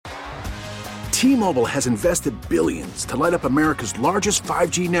T-Mobile has invested billions to light up America's largest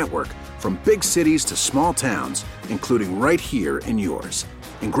 5G network, from big cities to small towns, including right here in yours.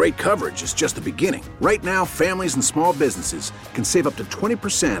 And great coverage is just the beginning. Right now, families and small businesses can save up to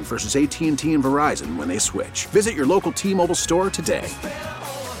 20% versus AT&T and Verizon when they switch. Visit your local T-Mobile store today.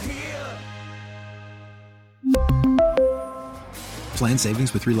 Plan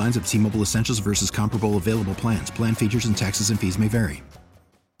savings with 3 lines of T-Mobile Essentials versus comparable available plans. Plan features and taxes and fees may vary.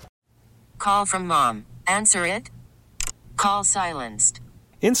 Call from mom. Answer it. Call silenced.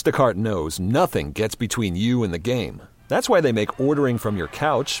 Instacart knows nothing gets between you and the game. That's why they make ordering from your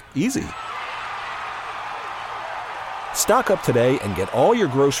couch easy. Stock up today and get all your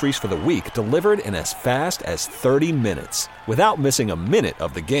groceries for the week delivered in as fast as 30 minutes without missing a minute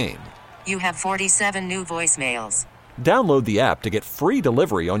of the game. You have 47 new voicemails. Download the app to get free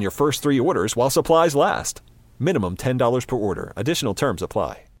delivery on your first 3 orders while supplies last. Minimum $10 per order. Additional terms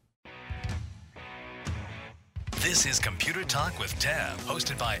apply. This is Computer Talk with Tab,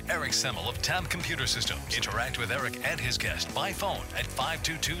 hosted by Eric Semmel of Tab Computer Systems. Interact with Eric and his guest by phone at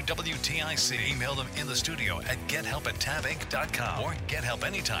 522-WTIC. Email them in the studio at gethelp@tabinc.com or get help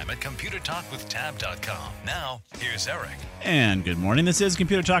anytime at computertalkwithtab.com. Now, here's Eric. And good morning. This is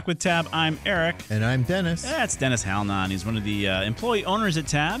Computer Talk with Tab. I'm Eric. And I'm Dennis. That's Dennis Halnon. He's one of the employee owners at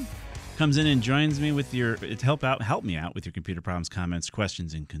Tab. Comes in and joins me with help me out with your computer problems, comments,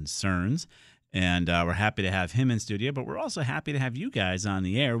 questions, and concerns. And we're happy to have him in studio, but we're also happy to have you guys on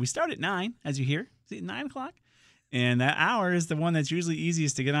the air. We start at 9, as you hear. Is it 9 o'clock? And that hour is the one that's usually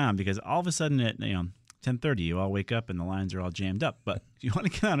easiest to get on, because all of a sudden at 10:30, you all wake up and the lines are all jammed up. But if you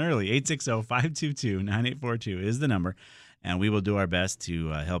want to get on early, 860-522-9842 is the number, and we will do our best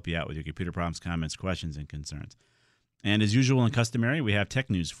to help you out with your computer problems, comments, questions, and concerns. And as usual and customary, we have tech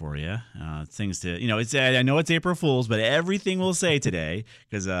news for you. Things to, I know it's April Fool's, but everything we'll say today,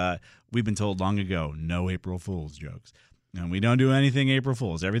 because we've been told long ago, no April Fool's jokes. And we don't do anything April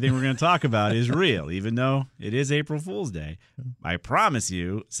Fool's. Everything we're going to talk about is real, even though it is April Fool's Day. I promise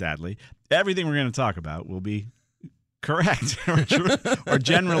you, sadly, everything we're going to talk about will be correct or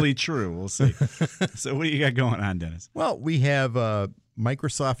generally true. We'll see. So what do you got going on, Dennis? Well, we have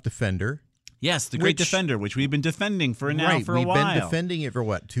Microsoft Defender. Yes, the great Defender, which we've been defending for a while. We've been defending it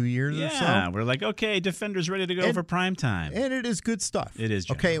for, 2 years or so? Yeah, we're like, okay, Defender's ready to go for prime time. And it is good stuff. It is.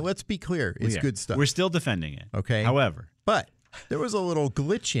 Okay, let's be clear. It's good stuff. We're still defending it. Okay. However. But there was a little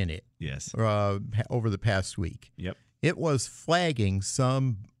glitch in it. Yes. Over the past week. Yep. It was flagging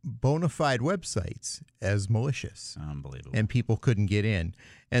some bona fide websites as malicious. Unbelievable. And people couldn't get in.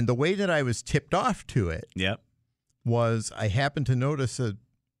 And the way that I was tipped off to it was I happened to notice a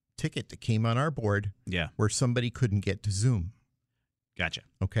ticket that came on our board where somebody couldn't get to Zoom. Gotcha.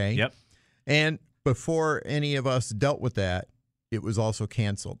 Okay? Yep. And before any of us dealt with that, it was also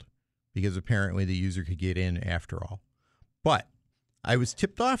canceled because apparently the user could get in after all. But I was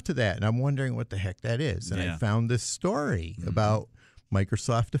tipped off to that, and I'm wondering what the heck that is. And I found this story about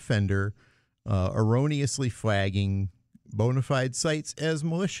Microsoft Defender erroneously flagging bona fide sites as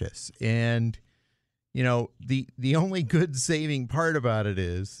malicious. And the only good saving part about it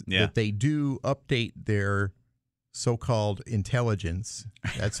is that they do update their so-called intelligence.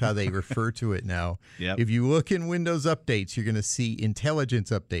 That's how they refer to it now. Yep. If you look in Windows updates, you're going to see intelligence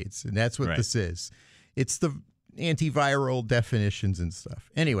updates, and that's what this is. It's the antiviral definitions and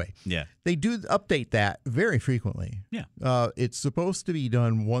stuff. Anyway, they do update that very frequently. Yeah. It's supposed to be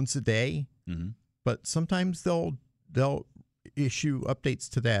done once a day, but sometimes they'll issue updates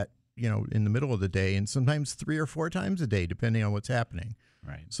to that in the middle of the day, and sometimes 3 or 4 times a day, depending on what's happening.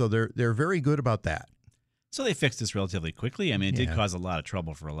 Right. So they're very good about that. So they fixed this relatively quickly. I mean, it did cause a lot of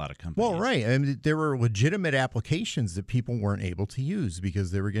trouble for a lot of companies. Well, right. I mean, there were legitimate applications that people weren't able to use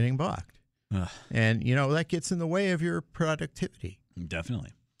because they were getting blocked. And, that gets in the way of your productivity.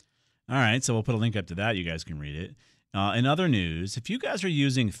 Definitely. All right. So we'll put a link up to that. You guys can read it. In other news, if you guys are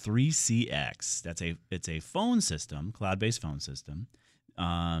using 3CX, it's a phone system, cloud-based phone system.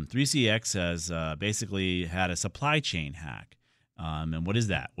 3CX has basically had a supply chain hack. And what is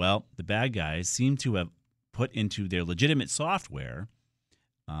that? Well, the bad guys seem to have put into their legitimate software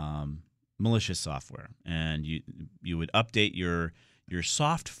malicious software. And you would update your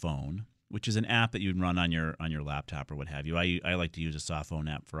soft phone, which is an app that you'd run on your laptop or what have you. I like to use a soft phone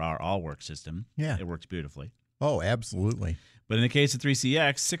app for our All Work system. Yeah. It works beautifully. Oh, absolutely. But in the case of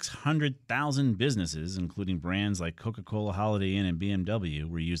 3CX, 600,000 businesses, including brands like Coca-Cola, Holiday Inn, and BMW,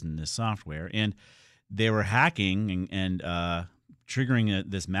 were using this software. And they were hacking and triggering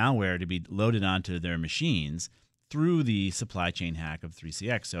this malware to be loaded onto their machines through the supply chain hack of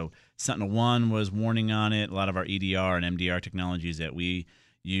 3CX. So SentinelOne was warning on it. A lot of our EDR and MDR technologies that we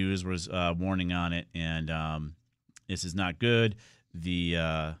use was warning on it, and this is not good. The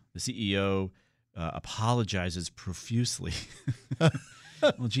CEO apologizes profusely.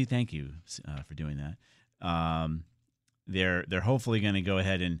 Well, gee, thank you for doing that. They're hopefully going to go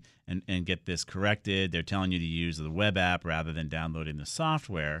ahead and get this corrected. They're telling you to use the web app rather than downloading the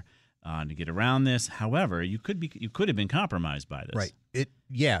software to get around this. However, you could have been compromised by this. Right.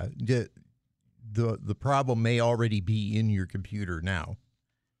 The problem may already be in your computer now.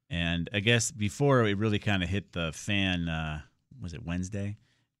 And I guess before it really kind of hit the fan, was it Wednesday?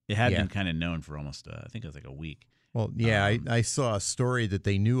 It had been kind of known for almost, I think it was like a week. Well, yeah, I saw a story that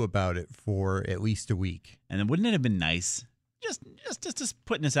they knew about it for at least a week. And then wouldn't it have been nice, just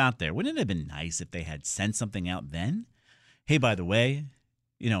putting this out there, wouldn't it have been nice if they had sent something out then? Hey, by the way,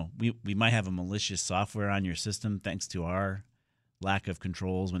 we might have a malicious software on your system thanks to our lack of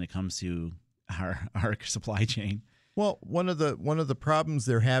controls when it comes to our supply chain. Well, one of the problems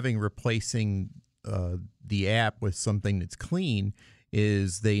they're having replacing the app with something that's clean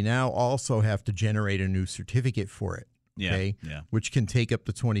is they now also have to generate a new certificate for it. Okay? Yeah. Which can take up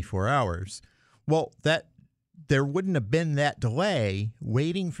to 24 hours. Well, there wouldn't have been that delay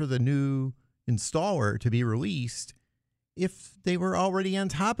waiting for the new installer to be released if they were already on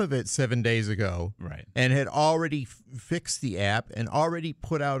top of it 7 days ago. Right. And had already fixed the app and already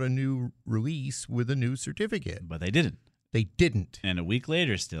put out a new release with a new certificate. But they didn't. They didn't. And a week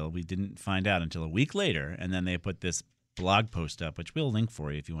later still, we didn't find out until a week later, and then they put this blog post up, which we'll link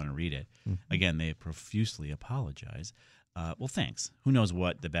for you if you want to read it. Mm-hmm. Again, they profusely apologize. Well, thanks. Who knows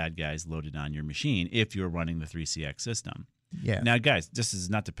what the bad guys loaded on your machine if you're running the 3CX system. Yeah. Now, guys, this is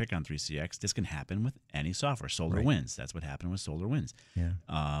not to pick on 3CX. This can happen with any software. SolarWinds. That's what happened with SolarWinds.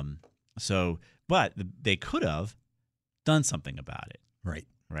 Yeah. But they could have done something about it. Right.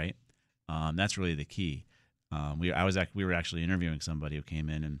 Right. That's really the key. We were actually interviewing somebody who came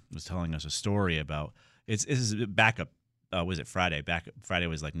in and was telling us a story about this is backup. Was it Friday? Friday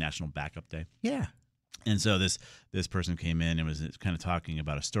was like National Backup Day. Yeah. And so this person came in and was kind of talking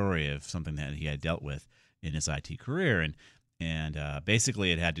about a story of something that he had dealt with in his IT career, and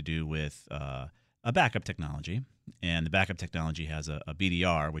basically it had to do with a backup technology, and the backup technology has a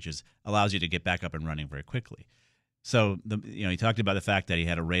BDR, which allows you to get back up and running very quickly. So he talked about the fact that he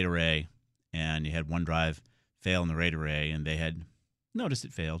had a RAID array, and he had one drive fail in the RAID array, and they had noticed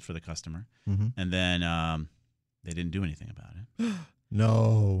it failed for the customer, and then they didn't do anything about it.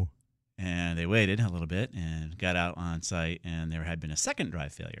 No. And they waited a little bit and got out on site, and there had been a second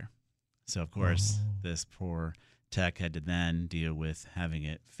drive failure. So, of course, this poor tech had to then deal with having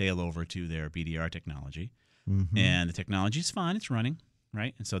it fail over to their BDR technology. Mm-hmm. And the technology is fine. It's running,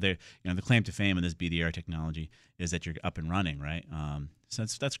 right? And so the claim to fame of this BDR technology is that you're up and running, right? So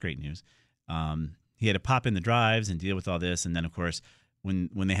that's great news. He had to pop in the drives and deal with all this. And then, of course, when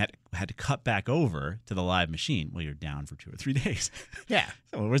they had to cut back over to the live machine, well, you're down for 2 or 3 days. Yeah.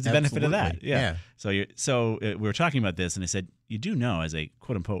 So where's the benefit of that? Yeah. So we were talking about this, and I said, you do know, as a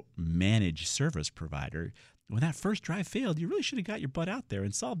quote unquote managed service provider, when that first drive failed, you really should have got your butt out there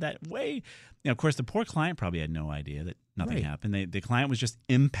and solved that way. Of course, the poor client probably had no idea that nothing happened. The client was just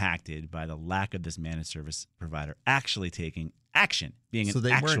impacted by the lack of this managed service provider actually taking action, being an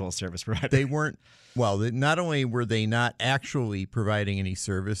actual service provider. They weren't. Well, not only were they not actually providing any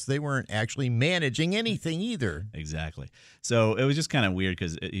service, they weren't actually managing anything either. Exactly. So it was just kind of weird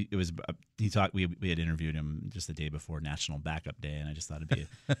because it was. He talked. We had interviewed him just the day before National Backup Day, and I just thought it'd be.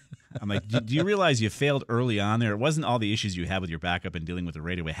 I'm like, do you realize you failed early on there? It wasn't all the issues you had with your backup and dealing with the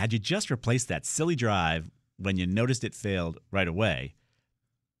RAID array. Had you just replaced that silly drive when you noticed it failed right away,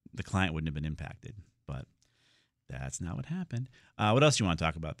 the client wouldn't have been impacted. But that's not what happened. What else do you want to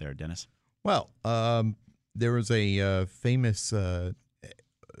talk about there, Dennis? Well, there was a famous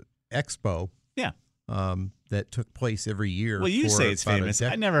expo that took place every year. Well, you say it's famous.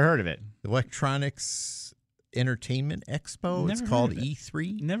 I never heard of it. Electronics Entertainment Expo. It's called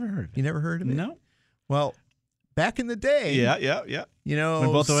E3. Never heard of it. You never heard of it? No. Well, back in the day. Yeah. You know,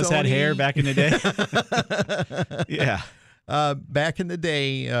 when both of us had hair back in the day. Yeah. Back in the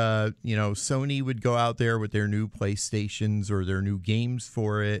day, Sony would go out there with their new PlayStations or their new games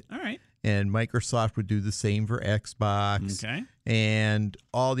for it. All right. And Microsoft would do the same for Xbox. Okay. And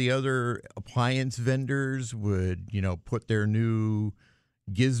all the other appliance vendors would, put their new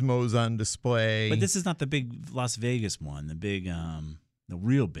gizmos on display. But this is not the big Las Vegas one, the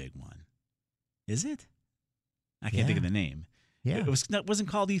real big one. Is it? I can't think of the name. Yeah. It wasn't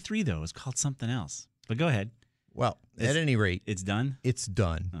called E3, though. It was called something else. But go ahead. Well, at any rate, it's done? It's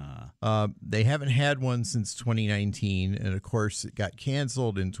done. They haven't had one since 2019, and of course, it got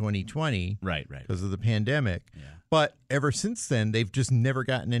canceled in 2020 Right. because of the pandemic. Yeah. But ever since then, they've just never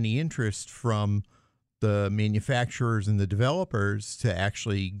gotten any interest from the manufacturers and the developers to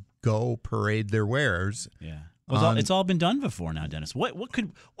actually go parade their wares. Yeah. Well, it's all been done before now, Dennis. What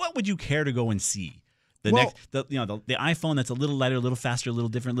would you care to go and see? The iPhone that's a little lighter, a little faster, a little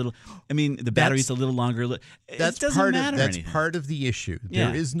different, the battery's a little longer. That's part of the issue. Yeah.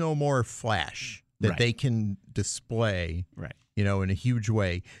 There is no more flash that they can display. Right. In a huge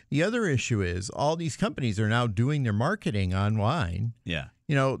way. The other issue is all these companies are now doing their marketing online. Yeah.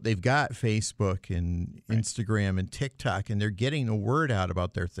 They've got Facebook and Instagram and TikTok, and they're getting the word out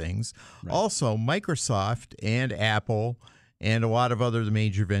about their things. Right. Also, Microsoft and Apple and a lot of other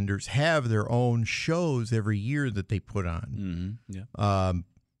major vendors have their own shows every year that they put on. Mm-hmm. Yeah.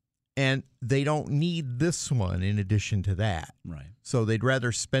 And they don't need this one in addition to that. Right. So they'd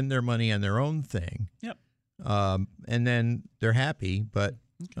rather spend their money on their own thing. Yep. And then they're happy, but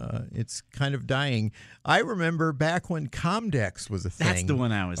it's kind of dying. I remember back when Comdex was a thing. That's the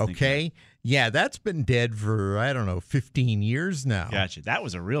one I was thinking. Okay. Yeah, that's been dead for, 15 years now. Gotcha. That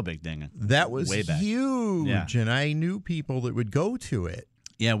was a real big thing. That was way back. Huge. Yeah. And I knew people that would go to it.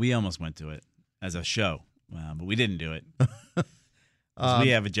 Yeah, we almost went to it as a show, but we didn't do it. We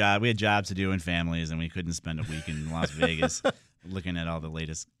have a job. We had jobs to do and families, and we couldn't spend a week in Las Vegas looking at all the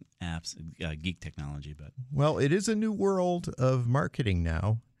latest apps, geek technology. But it is a new world of marketing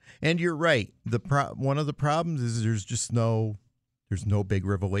now, and you're right. One of the problems is there's no big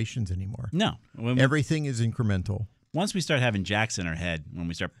revelations anymore. No, everything is incremental. Once we start having jacks in our head, when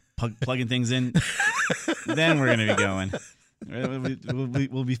we start plugging things in, then we're going to be going.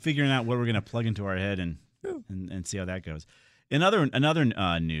 We'll be figuring out what we're going to plug into our head and see how that goes. In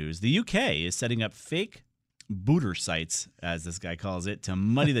other news, the UK is setting up fake booter sites, as this guy calls it, to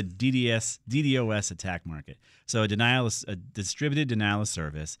muddy the DDoS attack market. So a distributed denial of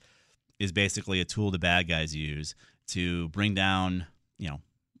service is basically a tool the bad guys use to bring down,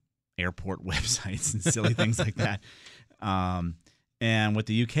 airport websites and silly things like that. And what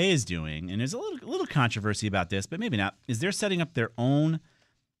the UK is doing, and there's a little controversy about this, but maybe not, is they're setting up their own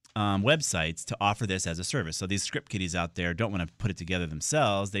websites to offer this as a service. So these script kiddies out there don't want to put it together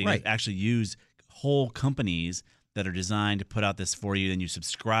themselves. They actually use whole companies that are designed to put out this for you. Then you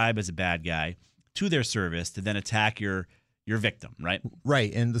subscribe as a bad guy to their service to then attack your victim, right?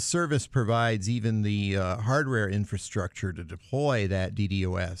 Right, and the service provides even the hardware infrastructure to deploy that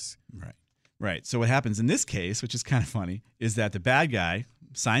DDoS. Right. So what happens in this case, which is kind of funny, is that the bad guy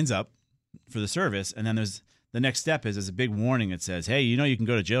signs up for the service, and then the next step is a big warning that says, "Hey, you can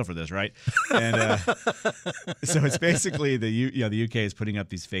go to jail for this, right?" And so it's basically the UK is putting up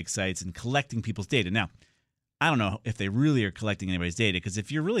these fake sites and collecting people's data. Now, I don't know if they really are collecting anybody's data, because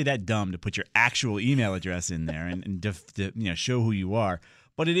if you're really that dumb to put your actual email address in there and show who you are,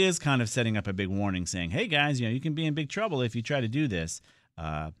 but it is kind of setting up a big warning saying, "Hey guys, you can be in big trouble if you try to do this."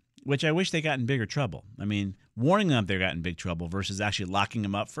 Which I wish they got in bigger trouble. I mean, warning them they got in big trouble versus actually locking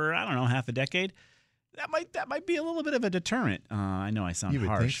them up for, I don't know, half a decade. That might be a little bit of a deterrent. I know I sound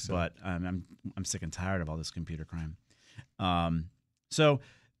harsh, so. But I'm sick and tired of all this computer crime. So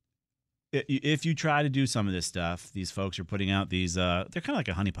if you try to do some of this stuff, these folks are putting out these. They're kind of like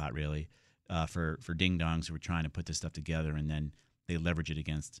a honeypot, really, for ding dongs who are trying to put this stuff together, and then they leverage it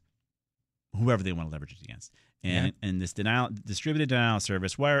against whoever they want to leverage it against. And this distributed denial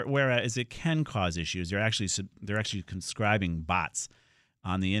service, whereas it can cause issues, they're actually conscribing bots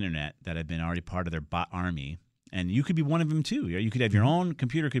on the internet that have been already part of their bot army, and you could be one of them too. You could have your own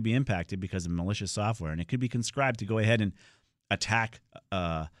computer could be impacted because of malicious software, and it could be conscribed to go ahead and attack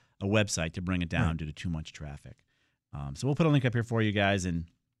a website to bring it down due to too much traffic. So we'll put a link up here for you guys, and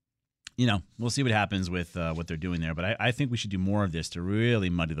we'll see what happens with what they're doing there. But I think we should do more of this to really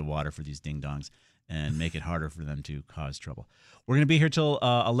muddy the water for these ding-dongs and make it harder for them to cause trouble. We're going to be here till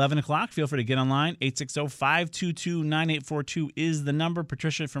 11 o'clock. Feel free to get online. 860-522-9842 is the number.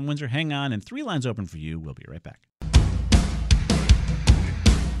 Patricia from Windsor, hang on, and 3 lines open for you. We'll be right back.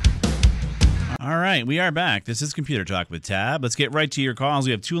 All right, we are back. This is Computer Talk with Tab. Let's get right to your calls.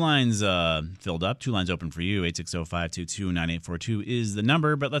 We have 2 lines filled up, 2 lines open for you. 860-522-9842 is the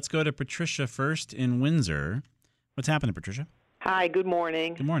number. But let's go to Patricia first in Windsor. What's happening, Patricia? Hi, good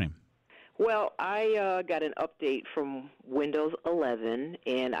morning. Good morning. Well, I got an update from Windows 11,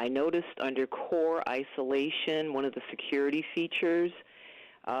 and I noticed under Core Isolation, one of the security features,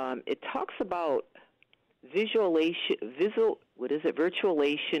 it talks about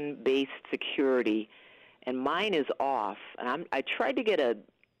virtualization-based security, and mine is off. And I tried to get a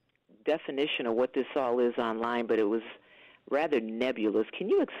definition of what this all is online, but it was rather nebulous. Can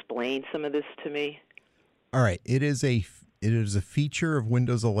you explain some of this to me? All right. It is a feature of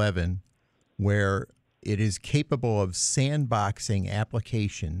Windows 11 where it is capable of sandboxing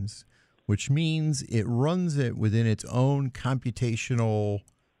applications, which means it runs it within its own computational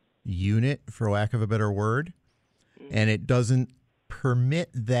unit, for lack of a better word, and it doesn't permit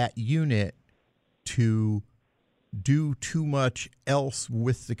that unit to do too much else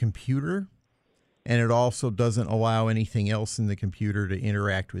with the computer, and it also doesn't allow anything else in the computer to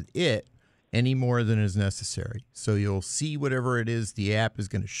interact with it any more than is necessary. So you'll see whatever it is the app is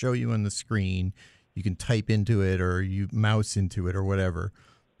going to show you on the screen. You can type into it or you mouse into it or whatever.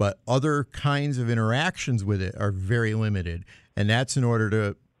 But other kinds of interactions with it are very limited. And that's in order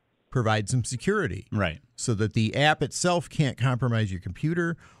to provide some security. Right. So that the app itself can't compromise your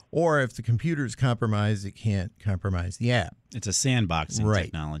computer, or if the computer is compromised, it can't compromise the app. It's a sandboxing Right.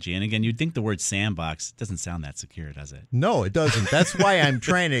 technology. And again, you'd think the word sandbox doesn't sound that secure, does it? No, it doesn't. That's why I'm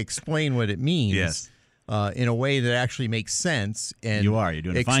trying to explain what it means. Yes. In a way that actually makes sense, and You're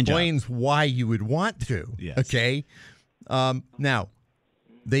doing a fine job. explains why you would want to. Yes. Okay. Now,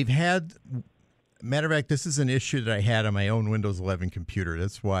 they've had. Matter of fact, this is an issue that I had on my own Windows 11 computer.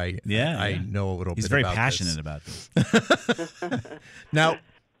 That's why I know a little He's bit very about passionate this. about this. Now,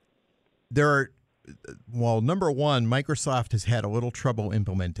 there are. Well, number one, Microsoft has had a little trouble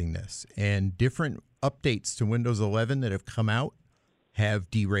implementing this, and different updates to Windows 11 that have come out have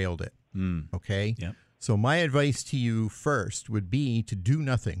derailed it. Okay? Yep. So my advice to you first would be to do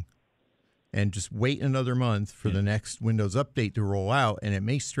nothing and just wait another month for the next Windows update to roll out, and it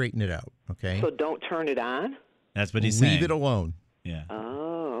may straighten it out. Okay? So don't turn it on? That's what he's saying. Leave it alone. Yeah.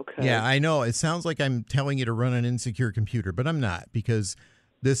 Oh, okay. Yeah, I know. It sounds like I'm telling you to run an insecure computer, but I'm not, because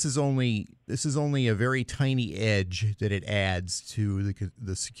this is only a very tiny edge that it adds to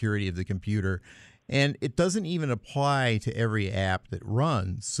the security of the computer, and it doesn't even apply to every app that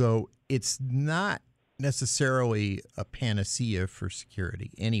runs. So it's not necessarily a panacea for security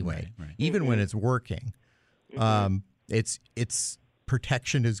anyway, Right. even when it's working. Its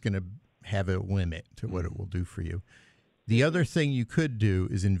protection is going to have a limit to what it will do for you. The other thing you could do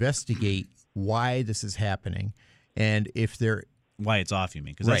is investigate why this is happening, and if there Why it's off, you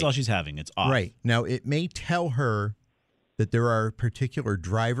mean? Because that's Right. all she's having. It's off. right now, it may tell her that there are particular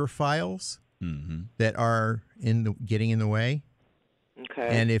driver files that are getting in the way, Okay.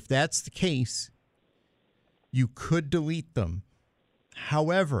 and if that's the case, you could delete them.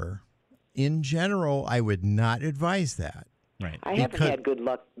 However, in general, I would not advise that. Right. I haven't had good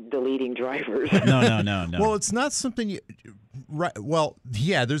luck deleting drivers. No. Well, it's not something you. Right. Well,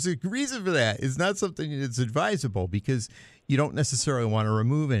 yeah, there's a reason for that. It's not something that's advisable because you don't necessarily want to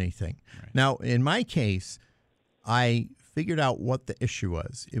remove anything. Right. Now, in my case, I figured out what the issue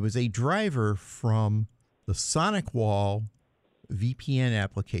was. It was a driver from the SonicWall VPN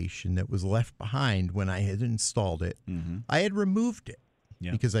application that was left behind when I had installed it. I had removed it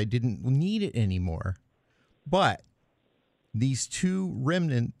because I didn't need it anymore. But these two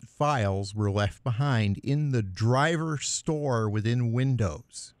remnant files were left behind in the driver store within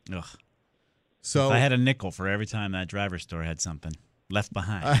Windows. Ugh. So If I had a nickel for every time that driver store had something left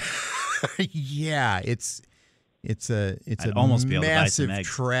behind. yeah, it's a almost be able to buy some massive eggs.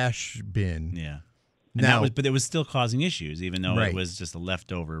 trash bin. Yeah. And Now- but it was still causing issues, even though Right. it was just a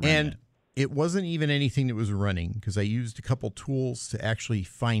leftover And remnant. it wasn't even anything that was running because I used a couple tools to actually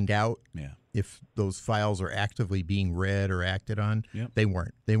find out Yeah. if those files are actively being read or acted on. Yep. They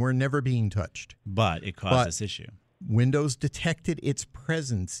weren't. They were never being touched. But it caused this issue. Windows detected its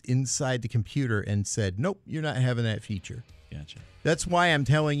presence inside the computer and said, nope, you're not having that feature. Gotcha. That's why I'm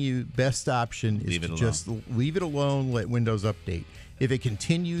telling you best option is Leave it to alone. just leave it alone, let Windows update. If it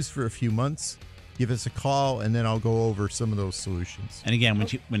continues for a few months, give us a call, and then I'll go over some of those solutions. And again,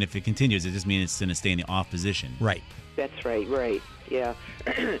 if it continues, it just means it's going to stay in the off position. Right. That's right, yeah.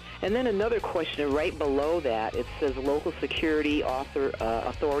 And then another question right below that, it says local security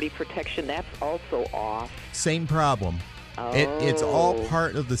authority protection. That's also off. Same problem. It's all Oh.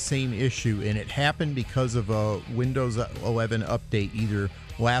 part of the same issue, and it happened because of a Windows 11 update either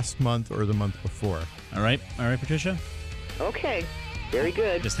last month or the month before. All right, Patricia? Okay, very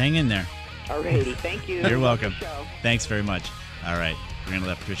good. Just hang in there. Alrighty, thank you. You're Love the welcome. show. Thanks very much. All right, we're going to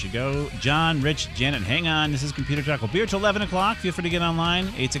let Patricia go. John, Rich, Janet, hang on. This is Computer Talk. We'll be here till 11 o'clock. Feel free to get online.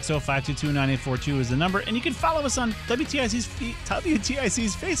 860-522-9842 is the number. And you can follow us on WTIC's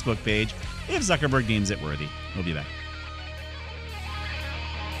Facebook page if Zuckerberg deems it worthy. We'll be back.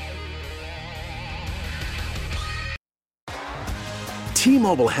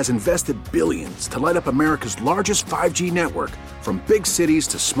 T-Mobile has invested billions to light up America's largest 5G network, from big cities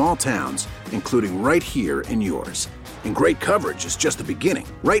to small towns, including right here in yours. And great coverage is just the beginning.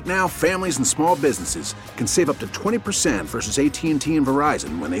 Right now, families and small businesses can save up to 20% versus AT&T and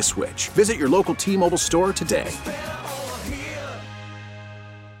Verizon when they switch. Visit your local T-Mobile store today.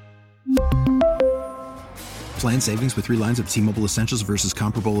 Plan savings with 3 lines of T-Mobile Essentials versus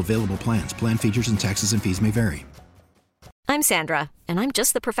comparable available plans. Plan features and taxes and fees may vary. I'm Sandra, and I'm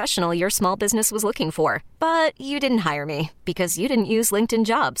just the professional your small business was looking for. But you didn't hire me because you didn't use LinkedIn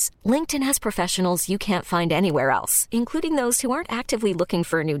Jobs. LinkedIn has professionals you can't find anywhere else, including those who aren't actively looking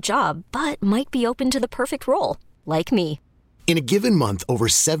for a new job, but might be open to the perfect role, like me. In a given month, over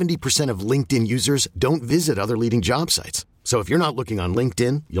 70% of LinkedIn users don't visit other leading job sites. So if you're not looking on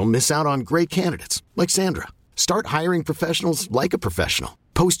LinkedIn, you'll miss out on great candidates like Sandra. Start hiring professionals like a professional.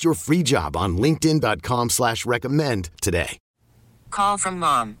 Post your free job on linkedin.com/recommend today. Call from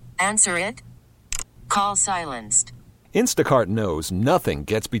mom. Answer it. Call silenced. Instacart knows nothing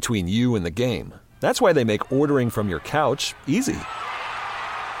gets between you and the game. That's why they make ordering from your couch easy.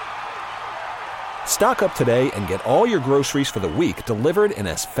 Stock up today and get all your groceries for the week delivered in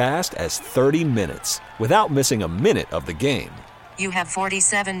as fast as 30 minutes without missing a minute of the game. You have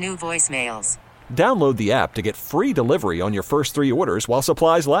 47 new voicemails. Download the app to get free delivery on your first 3 orders while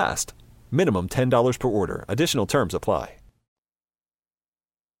supplies last. Minimum $10 per order. Additional terms apply.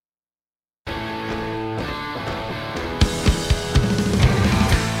 All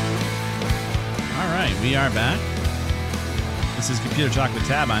right, we are back. This is Computer Talk with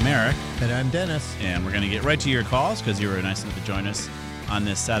Tab. I'm Eric. And I'm Dennis. And we're going to get right to your calls because you were nice enough to join us on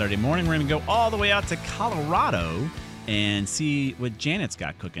this Saturday morning. We're going to go all the way out to Colorado and see what Janet's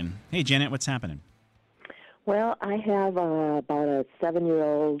got cooking. Hey, Janet, what's happening? Well, I have about a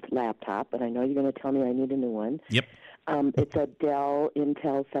 7-year-old laptop, and I know you're going to tell me I need a new one. Yep. It's a Dell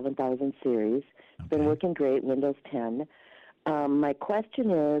Intel 7000 series. It's been working great, Windows 10. My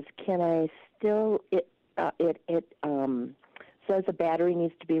question is, can I still, it says the battery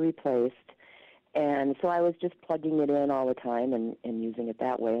needs to be replaced, and so I was just plugging it in all the time and using it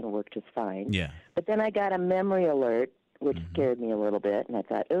that way, and it worked just fine. Yeah. But then I got a memory alert, which scared me a little bit, and I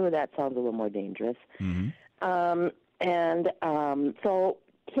thought, oh, that sounds a little more dangerous. So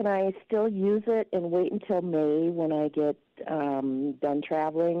can I still use it and wait until May when I get done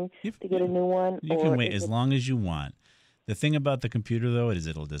traveling to get a new one? You can wait as long as you want. The thing about the computer, though, is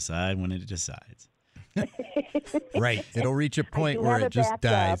it'll decide when it decides. Right. It'll reach a point where it just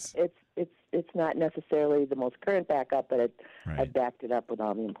dies. It's not necessarily the most current backup, but I've backed it up with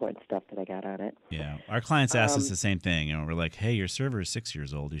all the important stuff that I got on it. Yeah. Our clients ask us the same thing. You know, we're like, hey, your server is 6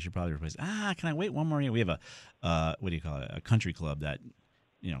 years old. You should probably replace it. Can I wait one more year? We have a, what do you call it, a country club that,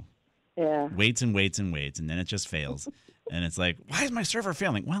 you know, waits and waits and waits, and then it just fails. And it's like, why is my server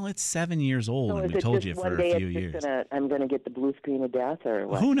failing? Well, it's 7 years old, and we told you for a few years. I'm going to get the blue screen of death, or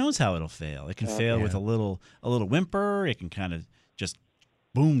what? Who knows how it'll fail? It can fail with a little whimper. It can kind of just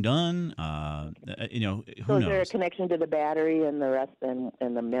boom, done. Who knows? So is there a connection to the battery and the rest and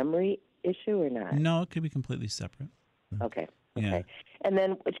the memory issue, or not? No, it could be completely separate. Okay. Yeah. And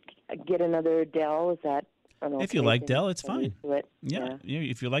then get another Dell. Is that? If you like Dell, it's fine. Yeah.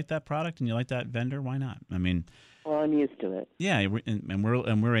 If you like that product and you like that vendor, why not? I mean, well, I'm used to it. Yeah, and we're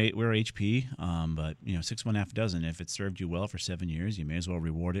HP, but 6 1/2 dozen. If it served you well for 7 years, you may as well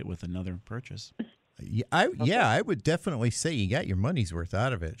reward it with another purchase. I would definitely say you got your money's worth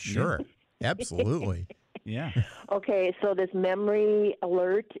out of it. Sure, absolutely. Yeah. Okay, so this memory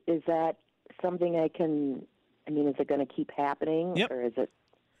alert, is that something I can? I mean, is it going to keep happening, or is it?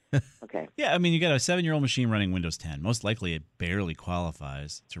 Okay. Yeah, I mean, you got a 7-year-old machine running Windows 10. Most likely, it barely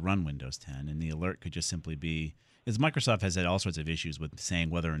qualifies to run Windows 10, and the alert could just simply be, as Microsoft has had all sorts of issues with saying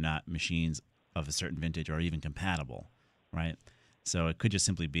whether or not machines of a certain vintage are even compatible, right? So it could just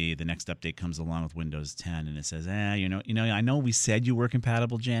simply be the next update comes along with Windows 10, and it says, I know we said you were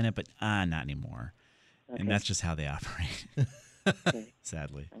compatible, Janet, but not anymore. Okay. And that's just how they operate. Okay.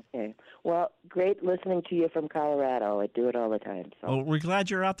 Sadly. Okay. Well, great listening to you from Colorado. I do it all the time. So. Well, we're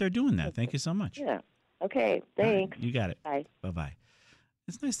glad you're out there doing that. Thank you so much. Yeah. Okay. Thanks. Right, you got it. Bye. Bye-bye.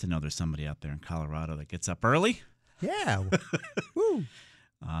 It's nice to know there's somebody out there in Colorado that gets up early. Yeah. Woo.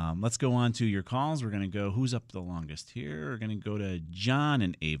 Let's go on to your calls. We're going to go, who's up the longest here? We're going to go to John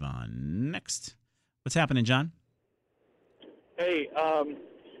and Avon next. What's happening, John? Hey,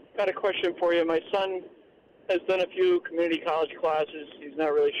 got a question for you. My son has done a few community college classes. He's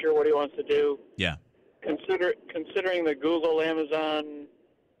not really sure what he wants to do. Yeah. Considering the Google, Amazon,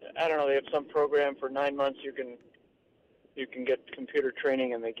 I don't know, they have some program for 9 months you can get computer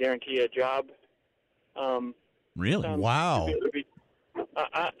training and they guarantee a job. Really? Wow.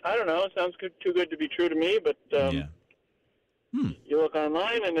 I don't know. It sounds too good to be true to me, but you look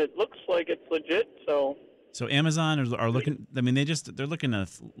online and it looks like it's legit. So Amazon are looking. I mean, they're looking to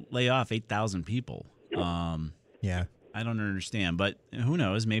lay off 8,000 people. Yeah. I don't understand, but who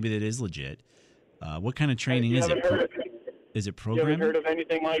knows? Maybe it is legit. What kind of training is it? Is it programming? You haven't heard of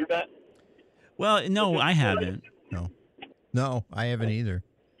anything like that? Well, no, I haven't. No, I haven't either.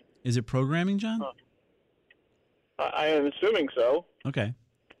 Is it programming, John? I am assuming so. Okay.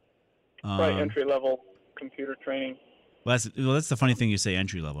 Right, entry-level computer training. Well, that's the funny thing you say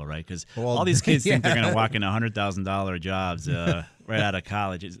entry level, right? Because all these kids think they're going to walk into $100,000 jobs right out of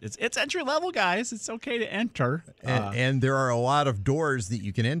college. It's entry level, guys. It's okay to enter. And there are a lot of doors that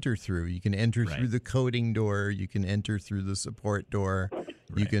you can enter through. You can enter through the coding door. You can enter through the support door.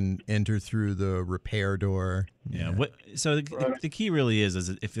 Right. You can enter through the repair door. Yeah. So the key really is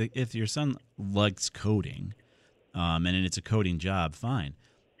if your son likes coding, and it's a coding job, fine.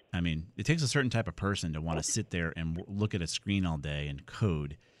 I mean, it takes a certain type of person to want to sit there and look at a screen all day and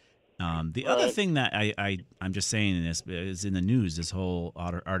code. The other thing that I'm just saying in this is in the news, this whole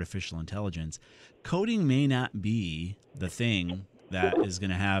artificial intelligence. Coding may not be the thing that is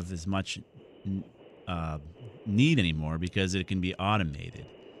going to have as much need anymore because it can be automated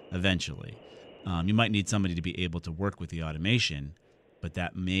eventually. You might need somebody to be able to work with the automation, but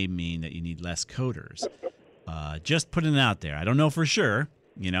that may mean that you need less coders. Just putting it out there. I don't know for sure.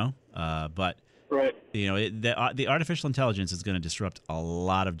 But the artificial intelligence is going to disrupt a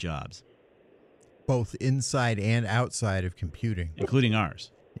lot of jobs, both inside and outside of computing, including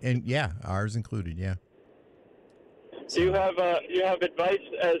ours. And ours included. Yeah. Do you have advice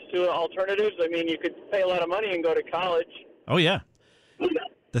as to alternatives? I mean, you could pay a lot of money and go to college. Oh yeah.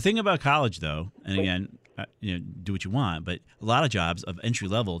 The thing about college, though, and again, do what you want, but a lot of jobs of entry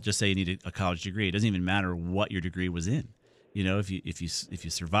level just say you need a college degree. It doesn't even matter what your degree was in. If you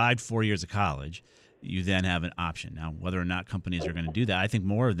survived 4 years of college, you then have an option. Now, whether or not companies are going to do that, I think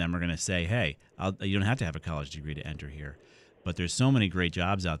more of them are going to say, hey, you don't have to have a college degree to enter here. But there's so many great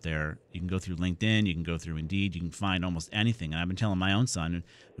jobs out there. You can go through LinkedIn. You can go through Indeed. You can find almost anything. And I've been telling my own son,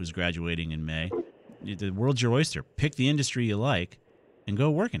 who's graduating in May, the world's your oyster. Pick the industry you like and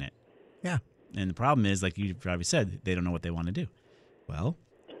go work in it. Yeah. And the problem is, like you probably said, they don't know what they want to do. Well,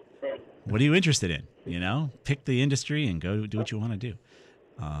 what are you interested in? Pick the industry and go do what you want to do.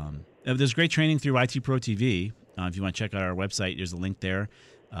 There's great training through IT Pro TV. If you want to check out our website, there's a link there.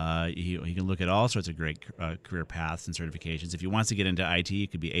 You can look at all sorts of great career paths and certifications. If you want to get into IT, you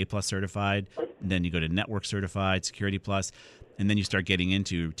could be A+ certified. And then you go to Network certified, Security Plus, and then you start getting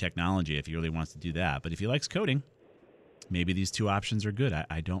into technology if you really want to do that. But if you like coding, maybe these two options are good.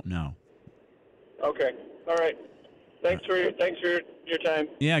 I don't know. Okay. All right. Thanks for your time.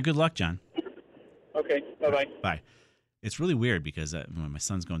 Yeah. Good luck, John. Okay. Bye-bye. Bye. It's really weird because my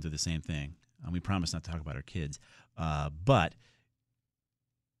son's going through the same thing. We promise not to talk about our kids. But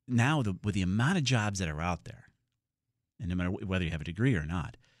now with the amount of jobs that are out there, and no matter whether you have a degree or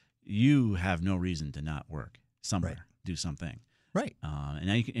not, you have no reason to not work somewhere, do something. Right. And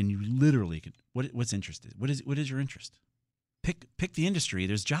now you literally can. What's interested? What is your interest? Pick the industry.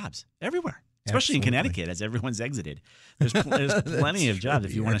 There's jobs everywhere. Especially in Connecticut, as everyone's exited. There's plenty of jobs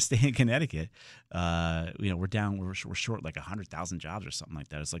if you want to stay in Connecticut. We're short like 100,000 jobs or something like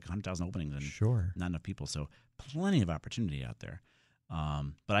that. It's like 100,000 openings and not enough people. So plenty of opportunity out there.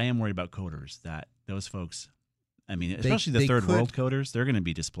 But I am worried about coders. That those folks, I mean, especially the third world coders, they're going to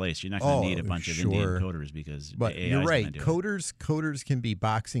be displaced. You're not going to need a bunch of Indian coders because the AI you're right. Is Coders can be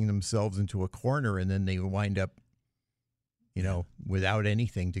boxing themselves into a corner and then they wind up without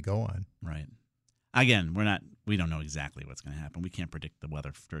anything to go on. Right. Again, we don't know exactly what's going to happen. We can't predict the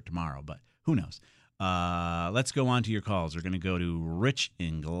weather for tomorrow, but who knows? Let's go on to your calls. We're going to go to Rich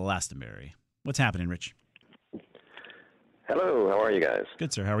in Glastonbury. What's happening, Rich? Hello. How are you guys?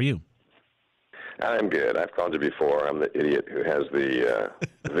 Good, sir. How are you? I'm good. I've called you before. I'm the idiot who has the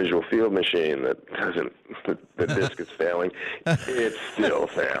visual field machine that doesn't, the disc is failing. It's still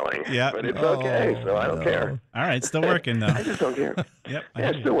failing. Yeah. But it's okay, so I don't care. All right. Still working, though. I just don't care. Yep.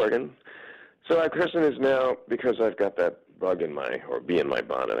 It's still working. So my question is now, because I've got that bug in or bee in my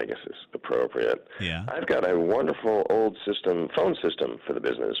bonnet, I guess is appropriate. Yeah. I've got a wonderful old phone system for the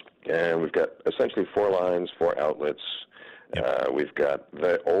business, and we've got essentially 4 lines, 4 outlets. Yep. We've got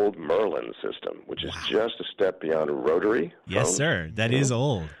the old Merlin system, which is just a step beyond a rotary. Yes, phone. Sir. That is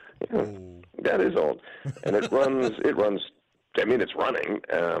old. Yeah, that is old. And it runs, I mean, it's running.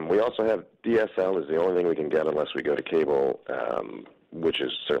 We also have DSL is the only thing we can get unless we go to cable, which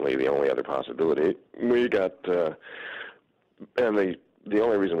is certainly the only other possibility. We got, and the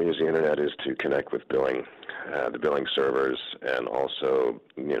only reason we use the internet is to connect with billing. the billing servers, and also,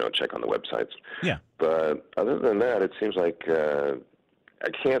 check on the websites. Yeah. But other than that, it seems like I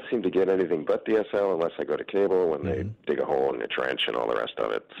can't seem to get anything but DSL unless I go to cable when they dig a hole in the trench and all the rest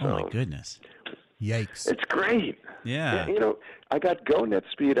of it. So. Oh, my goodness. Yikes. It's great. Yeah. I got GoNet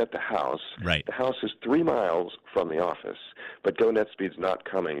Speed at the house. Right. The house is 3 miles from the office, but GoNet Speed's not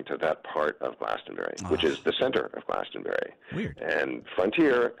coming to that part of Glastonbury, which is the center of Glastonbury. Weird. And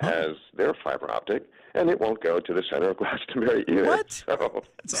Frontier has their fiber optic, and it won't go to the center of Glastonbury either. What? So,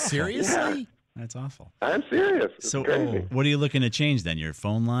 Seriously? Yeah. That's awful. I'm serious. It's So crazy. what are you looking to change then? Your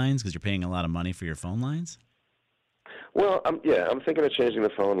phone lines? Because you're paying a lot of money for your phone lines? Well, I'm thinking of changing the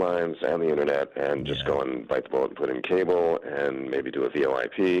phone lines and the internet and just going bite the bullet and put in cable and maybe do a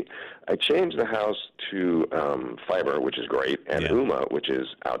VoIP. I changed the house to fiber, which is great, and UMA, which is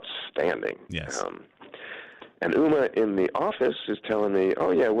outstanding. Yes. And UMA in the office is telling me,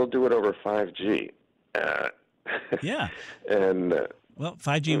 oh, yeah, we'll do it over 5G. Yeah. And well,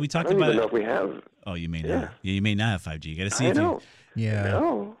 5G, we talked I don't about even it. know if we have. Oh, you may Yeah. not. Yeah, you may not have 5G. You got to see I if know. Yeah.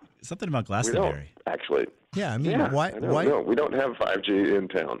 No. Something about We don't, Glastonbury. actually. Yeah, I mean, Yeah, why? I know. No, we don't have 5G in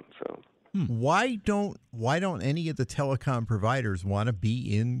town, so. Why don't any of the telecom providers want to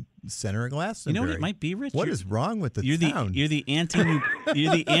be in center of Glastonbury? You know what it might be, Rich? What is wrong with the you're town? You're the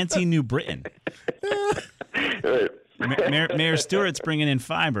anti-New Britain. Mayor Stewart's bringing in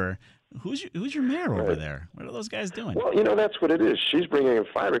fiber. Who's your mayor over there? What are those guys doing? Well, that's what it is. She's bringing in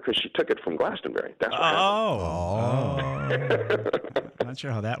fiber because she took it from Glastonbury. That's what happened. Not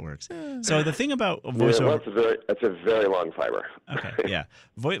sure how that works. So the thing about Yeah, voiceover, well, it's a very long fiber. okay, yeah,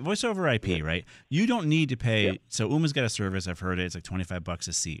 voice over IP, right? You don't need to pay. So UMA's got a service. I've heard it. It's like $25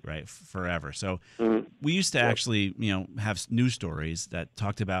 a seat, right, forever. So we used to actually, have news stories that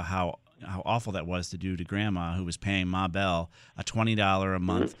talked about how awful that was to do to Grandma, who was paying Ma Bell a $20 a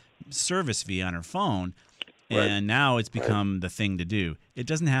month service fee on her phone. And now it's become the thing to do. It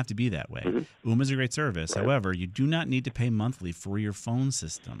doesn't have to be that way. UMA's a great service. However, you do not need to pay monthly for your phone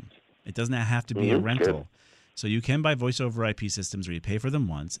system. It doesn't have to be a rental. Good. So you can buy voice over IP systems where you pay for them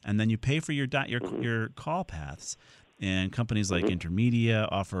once, and then you pay for your call paths. And companies like Intermedia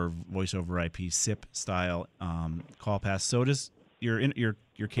offer voice over IP SIP style call paths. So does your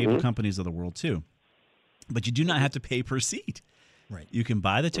cable companies of the world too. But you do not have to pay per seat. Right. You can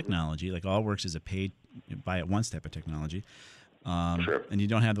buy the technology, like Allworks is a paid buy it once type of technology, and you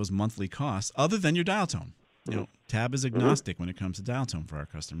don't have those monthly costs other than your dial tone. Tab is agnostic when it comes to dial tone for our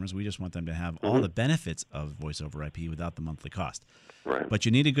customers. We just want them to have all the benefits of voice over IP without the monthly cost. Right. But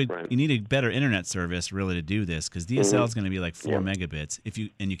you need a better internet service really to do this, because DSL is going to be like 4 megabits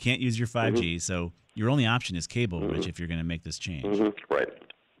and you can't use your 5G. So your only option is cable, Rich, if you're going to make this change. Right.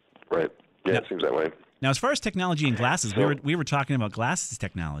 Yeah, it seems that way. Now, as far as technology and glasses, we were talking about glasses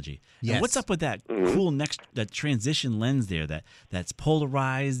technology. Yes. And what's up with that cool that transition lens there that's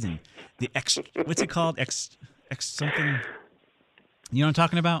polarized and the X? What's it called? X something. You know what I'm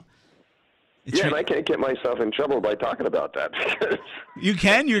talking about? And I can't get myself in trouble by talking about that. You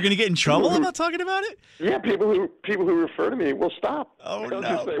can? You're going to get in trouble about talking about it? Yeah, people who refer to me will stop. They'll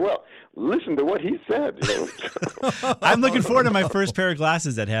just say, well, listen to what he said. I'm looking forward to my first pair of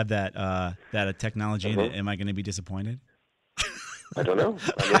glasses that have that technology in it. Am I going to be disappointed? I don't know.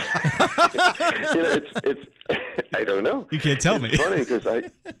 I don't know. You can't tell me. It's funny because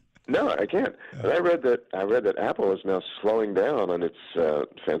No, I can't. And I read that Apple is now slowing down on its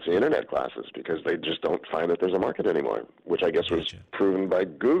fancy internet glasses because they just don't find that there's a market anymore, which I guess was proven by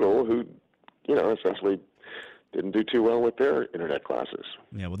Google, who, essentially didn't do too well with their internet glasses.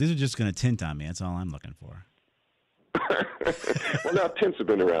 Yeah, well, these are just going to tint on me. That's all I'm looking for. Well, now tints have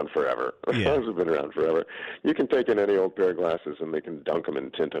been around forever. Yeah. Those have been around forever. You can take in any old pair of glasses and they can dunk them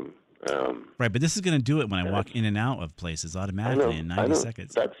and tint them. Right, but this is going to do it when I walk in and out of places automatically in 90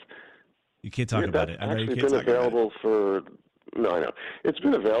 seconds. You can't talk about it. I know you can't talk about it. No, I know. It's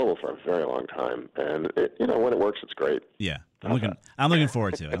been available for a very long time, and when it works, it's great. Yeah, I'm looking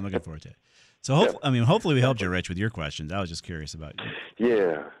forward to it. So hopefully we helped you, Rich, with your questions. I was just curious about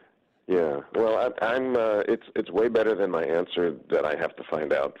you. Yeah. Well, I'm. It's way better than my answer that I have to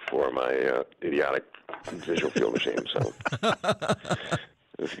find out for my idiotic visual field machine. So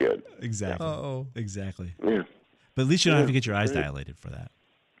it's good. Exactly. Uh-oh. Exactly. Yeah. But at least you don't have to get your eyes dilated for that.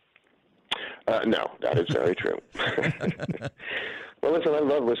 No, that is very true. Well, listen, I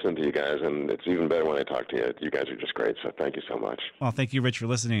love listening to you guys, and it's even better when I talk to you. You guys are just great, so thank you so much. Well, thank you, Rich, for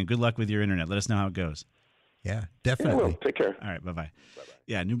listening, and good luck with your internet. Let us know how it goes. Yeah, definitely. Yeah, take care. All right, bye-bye.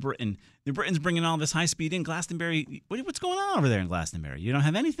 Yeah, New Britain. New Britain's bringing all this high speed in. Glastonbury, what's going on over there in Glastonbury? You don't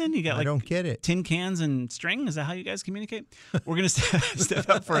have anything? You got I don't get it. Tin cans and string? Is that how you guys communicate? We're going to step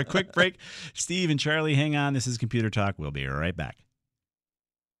up for a quick break. Steve and Charlie, hang on. This is Computer Talk. We'll be right back.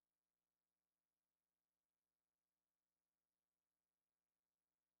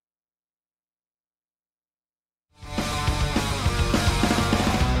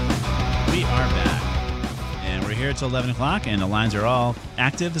 We are back. And we're here till 11 o'clock, and the lines are all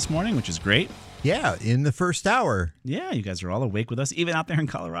active this morning, which is great. Yeah, in the first hour. Yeah, you guys are all awake with us, even out there in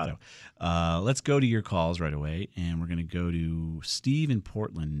Colorado. Let's go to your calls right away, and we're going to go to Steve in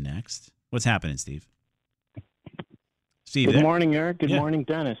Portland next. What's happening, Steve? Steve, Good there? morning, Eric. Good Yeah. morning,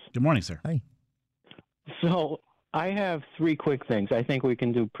 Dennis. Good morning, sir. Hi. So I have 3 quick things I think we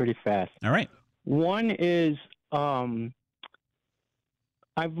can do pretty fast. All right. One is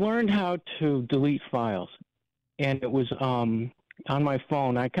I've learned how to delete files, and it was on my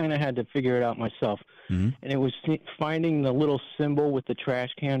phone. I kind of had to figure it out myself, and it was finding the little symbol with the trash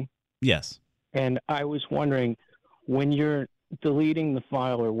can. Yes. And I was wondering, when you're deleting the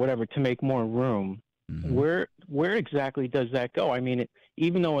file or whatever to make more room, where exactly does that go? I mean,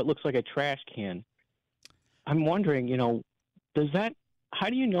 even though it looks like a trash can, I'm wondering, how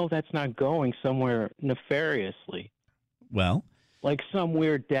do you know that's not going somewhere nefariously? Well, like some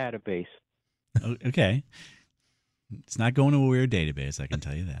weird database. Okay. It's not going to a weird database, I can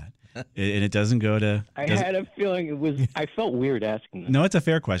tell you that. And it doesn't go to... I had a feeling it was... I felt weird asking that. No, it's a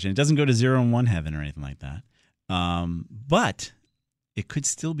fair question. It doesn't go to 0 and 1 heaven or anything like that. But it could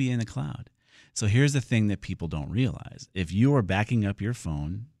still be in the cloud. So here's the thing that people don't realize. If you are backing up your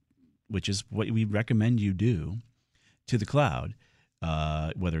phone, which is what we recommend you do, to the cloud,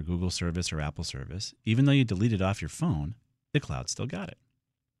 whether Google service or Apple service, even though you delete it off your phone, the cloud still got it,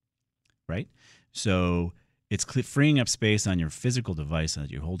 right? So it's freeing up space on your physical device that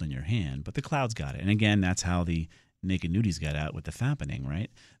you hold in your hand, but the cloud's got it. And again, that's how the naked nudies got out with the fappening,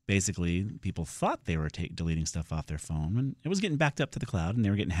 right? Basically, people thought they were deleting stuff off their phone, and it was getting backed up to the cloud, and they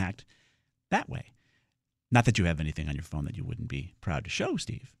were getting hacked that way. Not that you have anything on your phone that you wouldn't be proud to show,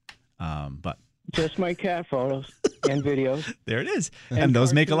 Steve, but... Just my cat photos and videos. There it is. And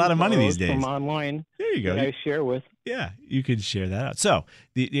those make a lot of money these days. From online. There you go. That I share with. Yeah, you could share that out. So,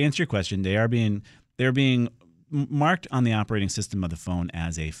 the answer to your question, they're being marked on the operating system of the phone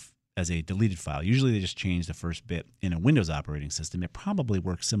as a deleted file. Usually they just change the first bit in a Windows operating system. It probably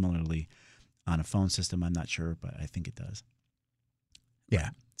works similarly on a phone system. I'm not sure, but I think it does.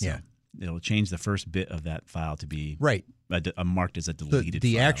 Yeah. So yeah. It'll change the first bit of that file to be right. Marked as a deleted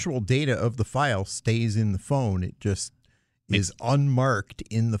the file. actual data of the file stays in the phone. It just is unmarked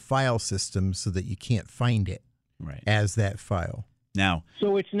in the file system so that you can't find it as that file. Now,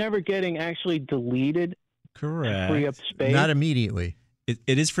 so it's never getting actually deleted. Correct. To free up space. Not immediately.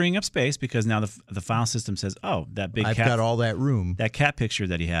 It is freeing up space because now the file system says, "Oh, that big I've cat, got all that room. That cat picture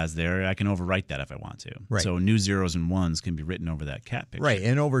that he has there, I can overwrite that if I want to." Right. So new 0s and 1s can be written over that cat picture. Right,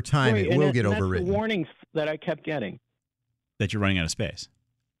 and over time it will get overwritten. That's the warnings that I kept getting. That you're running out of space.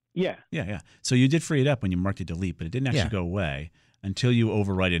 Yeah. Yeah. So you did free it up when you marked it delete, but it didn't actually go away until you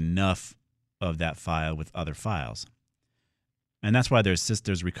overwrite enough of that file with other files. And that's why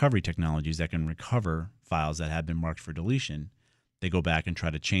there's recovery technologies that can recover files that have been marked for deletion. They go back and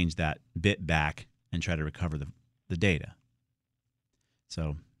try to change that bit back and try to recover the data.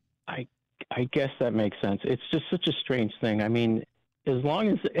 So I guess that makes sense. It's just such a strange thing. I mean, as long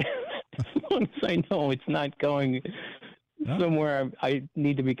as I know it's not going somewhere I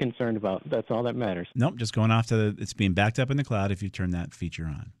need to be concerned about, that's all that matters. Nope, just going off to it's being backed up in the cloud if you turn that feature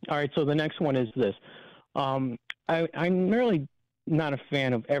on. All right, so the next one is this. I'm really not a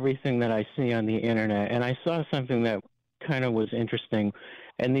fan of everything that I see on the internet, and I saw something that kind of was interesting,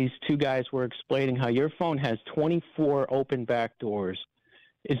 and these 2 guys were explaining how your phone has 24 open back doors.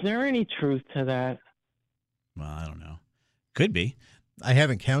 Is there any truth to that? Well, I don't know. Could be. I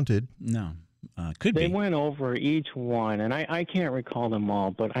haven't counted. No. Could be. They went over each one, and I can't recall them all,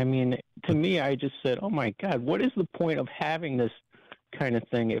 but I mean, to me, I just said, oh my God, what is the point of having this kind of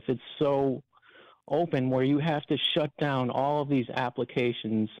thing if it's so open where you have to shut down all of these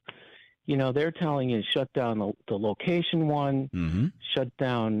applications? You know, they're telling you to shut down the location one, shut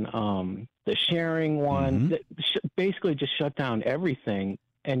down the sharing one, basically just shut down everything,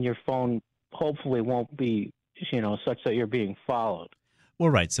 and your phone hopefully won't be, such that you're being followed. Well,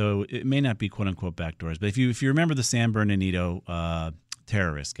 right. So it may not be quote unquote backdoors, but if you remember the San Bernardino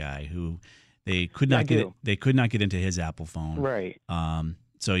terrorist guy who they could not get into his Apple phone, right?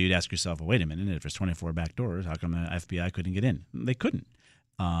 So you'd ask yourself, well, wait a minute, if there's 24 backdoors, how come the FBI couldn't get in? They couldn't.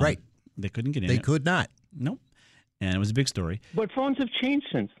 Right. They couldn't get in. They could not. Nope. and it was a big story. But phones have changed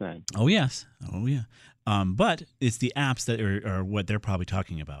since then. Oh, yes. Oh, yeah. But it's the apps that are what they're probably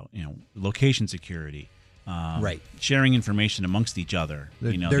talking about. Location security, right? Sharing information amongst each other.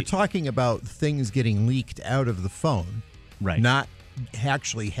 They're talking about things getting leaked out of the phone, right? Not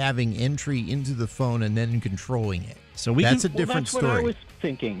actually having entry into the phone and then controlling it. So that's a different story. What I was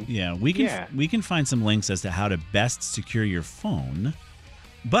thinking. Yeah, we can find some links as to how to best secure your phone,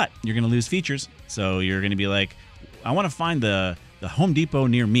 but you're going to lose features. So you're going to be like, I want to find the Home Depot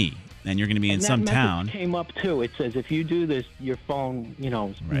near me. And you're going to be in some town. That came up too. It says if you do this, your phone,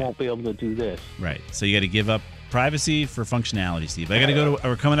 won't be able to do this. Right. So you got to give up privacy for functionality, Steve. I got to go to.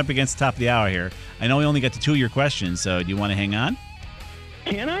 We're coming up against the top of the hour here. I know we only got to 2 of your questions, so do you want to hang on?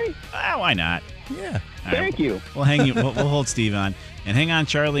 Can I? Why not? Yeah. Thank you. We'll hang you. We'll hold Steve on, and hang on,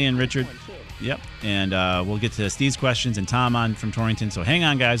 Charlie and Richard. Yep. And we'll get to Steve's questions and Tom on from Torrington. So hang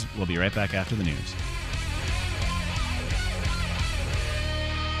on, guys. We'll be right back after the news.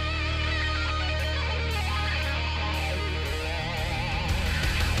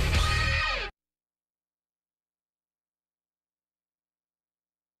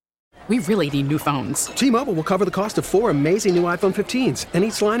 We really need new phones. T-Mobile will cover the cost of 4 amazing new iPhone 15s, and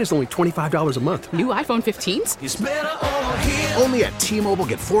each line is only $25 a month. New iPhone 15s? It's better over here. Only at T-Mobile,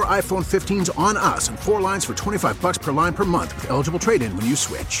 get 4 iPhone 15s on us and 4 lines for $25 per line per month with eligible trade-in when you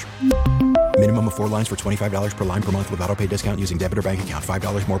switch. Minimum of 4 lines for $25 per line per month with autopay discount using debit or bank account.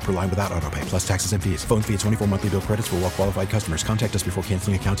 $5 more per line without autopay, plus taxes and fees. Phone fee at 24 monthly bill credits for well-qualified customers. Contact us before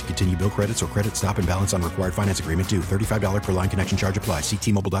canceling account to continue bill credits or credit stop and balance on required finance agreement due. $35 per line connection charge applies. See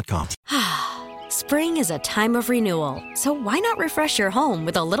T-Mobile.com. Spring is a time of renewal, so why not refresh your home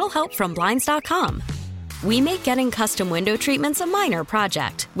with a little help from Blinds.com? We make getting custom window treatments a minor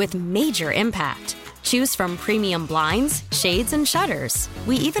project with major impact. Choose from premium blinds, shades, and shutters.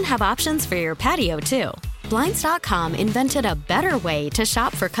 We even have options for your patio, too. Blinds.com invented a better way to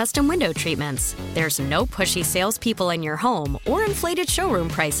shop for custom window treatments. There's no pushy salespeople in your home or inflated showroom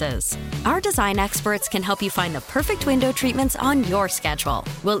prices. Our design experts can help you find the perfect window treatments on your schedule.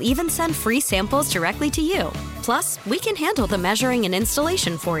 We'll even send free samples directly to you. Plus, we can handle the measuring and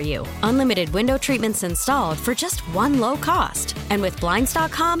installation for you. Unlimited window treatments installed for just one low cost. And with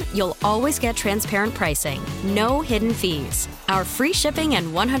Blinds.com, you'll always get transparent pricing. No hidden fees. Our free shipping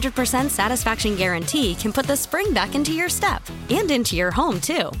and 100% satisfaction guarantee can put the spring back into your step and into your home,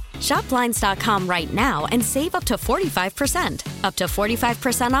 too. Shop Blinds.com right now and save up to 45%. Up to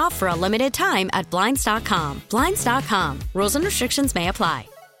 45% off for a limited time at Blinds.com. Blinds.com. Rules and restrictions may apply.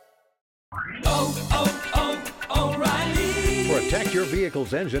 O'Reilly. Protect your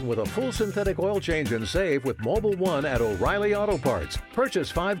vehicle's engine with a full synthetic oil change and save with Mobil 1 at O'Reilly Auto Parts.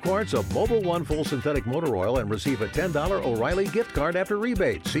 Purchase 5 quarts of Mobil 1 full synthetic motor oil and receive a $10 O'Reilly gift card after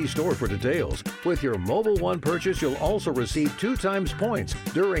rebate. See store for details. With your Mobil 1 purchase, you'll also receive 2 times points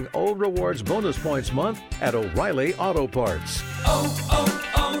during O Rewards Bonus Points Month at O'Reilly Auto Parts.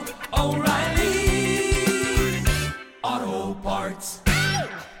 O'Reilly Auto Parts.